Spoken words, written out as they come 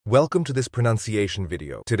Welcome to this pronunciation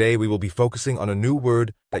video. Today we will be focusing on a new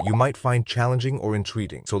word that you might find challenging or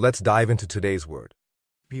intriguing. So let's dive into today's word.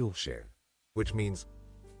 Pilcher, which means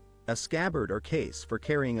a scabbard or case for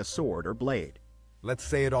carrying a sword or blade. Let's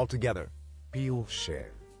say it all together.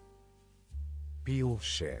 Pilcher.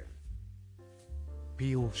 Pilcher.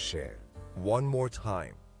 Pilcher. One more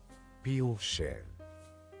time. Pilcher.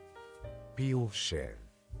 Pilcher.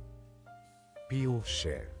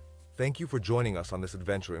 Pilcher. Thank you for joining us on this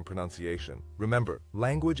adventure in pronunciation. Remember,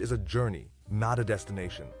 language is a journey, not a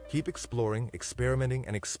destination. Keep exploring, experimenting,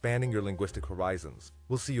 and expanding your linguistic horizons.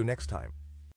 We'll see you next time.